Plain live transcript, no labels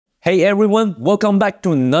Hey everyone, welcome back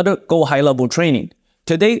to another GoHighLevel training.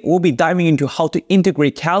 Today, we'll be diving into how to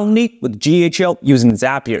integrate Calendly with GHL using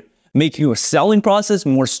Zapier, making your selling process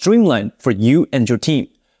more streamlined for you and your team.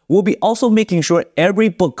 We'll be also making sure every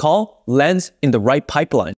book call lands in the right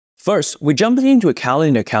pipeline. First, we jump into a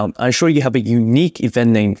Calendly account and ensure you have a unique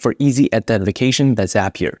event name for easy identification by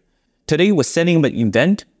Zapier. Today, we're setting up an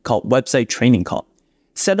event called Website Training Call.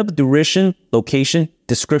 Set up duration, location,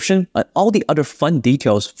 description, and all the other fun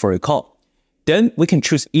details for a call. Then we can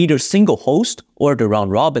choose either single host or the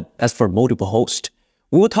round robin as for multiple hosts.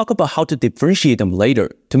 We will talk about how to differentiate them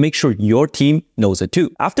later to make sure your team knows it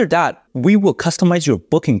too. After that, we will customize your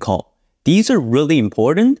booking call. These are really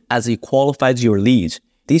important as it qualifies your leads.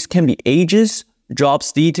 These can be ages,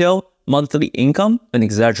 jobs detail, monthly income, and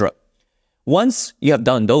etc. Once you have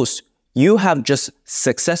done those, you have just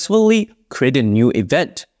successfully created a new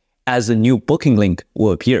event as a new booking link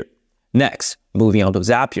will appear. Next, moving on to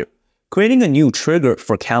Zapier. Creating a new trigger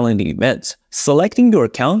for Calendly events, selecting your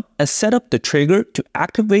account and set up the trigger to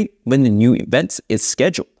activate when the new event is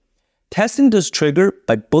scheduled. Testing this trigger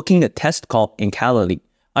by booking a test call in Calendly.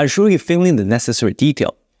 Ensure you fill in the necessary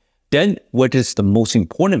detail. Then, what is the most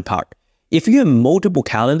important part? If you have multiple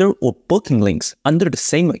calendar or booking links under the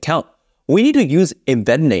same account, we need to use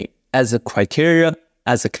event name as a criteria,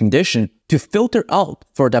 as a condition to filter out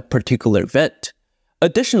for that particular event.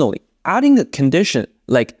 Additionally, adding a condition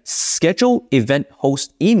like schedule event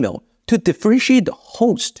host email to differentiate the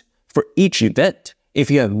host for each event if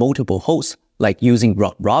you have multiple hosts, like using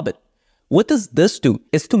round robin. What does this do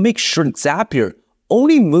is to make sure Zapier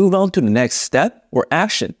only move on to the next step or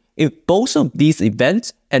action if both of these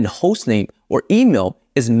events and host name or email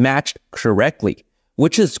is matched correctly,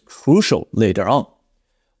 which is crucial later on.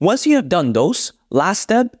 Once you have done those, last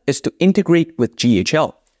step is to integrate with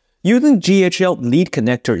GHL. Using GHL lead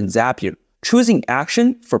connector in Zapier, choosing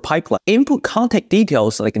action for pipeline, input contact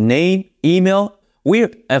details like name, email,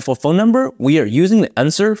 and for phone number, we are using the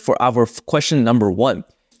answer for our question number 1,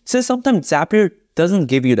 since sometimes Zapier doesn't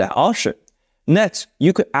give you that option. Next,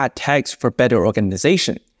 you could add tags for better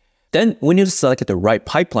organization. Then we need to select the right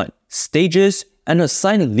pipeline, stages, and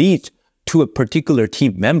assign a lead to a particular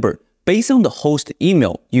team member based on the host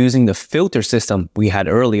email using the filter system we had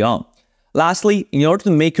early on. Lastly, in order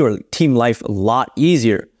to make your team life a lot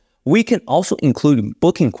easier, we can also include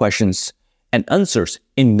booking questions and answers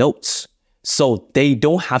in notes, so they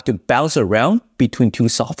don't have to bounce around between two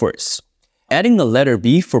softwares. Adding a letter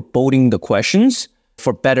B for bolding the questions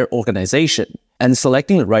for better organization, and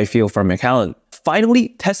selecting the right field from your calendar. Finally,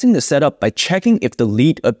 testing the setup by checking if the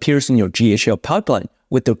lead appears in your GHL pipeline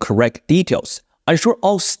with the correct details. Ensure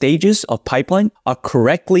all stages of pipeline are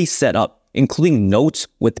correctly set up, including notes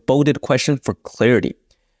with bolded questions for clarity.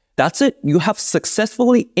 That's it. You have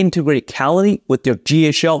successfully integrated Calendly with your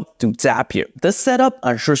GHL to Zapier. This setup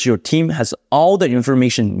ensures your team has all the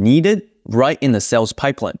information needed right in the sales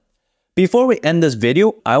pipeline. Before we end this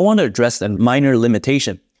video, I want to address a minor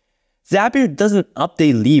limitation. Zapier doesn't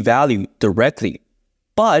update lead value directly,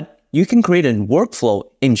 but you can create a workflow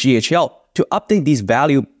in GHL to update these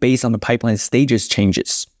values based on the pipeline stages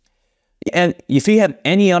changes. And if you have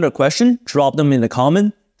any other question, drop them in the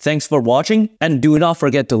comment. Thanks for watching, and do not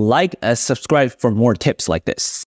forget to like and subscribe for more tips like this.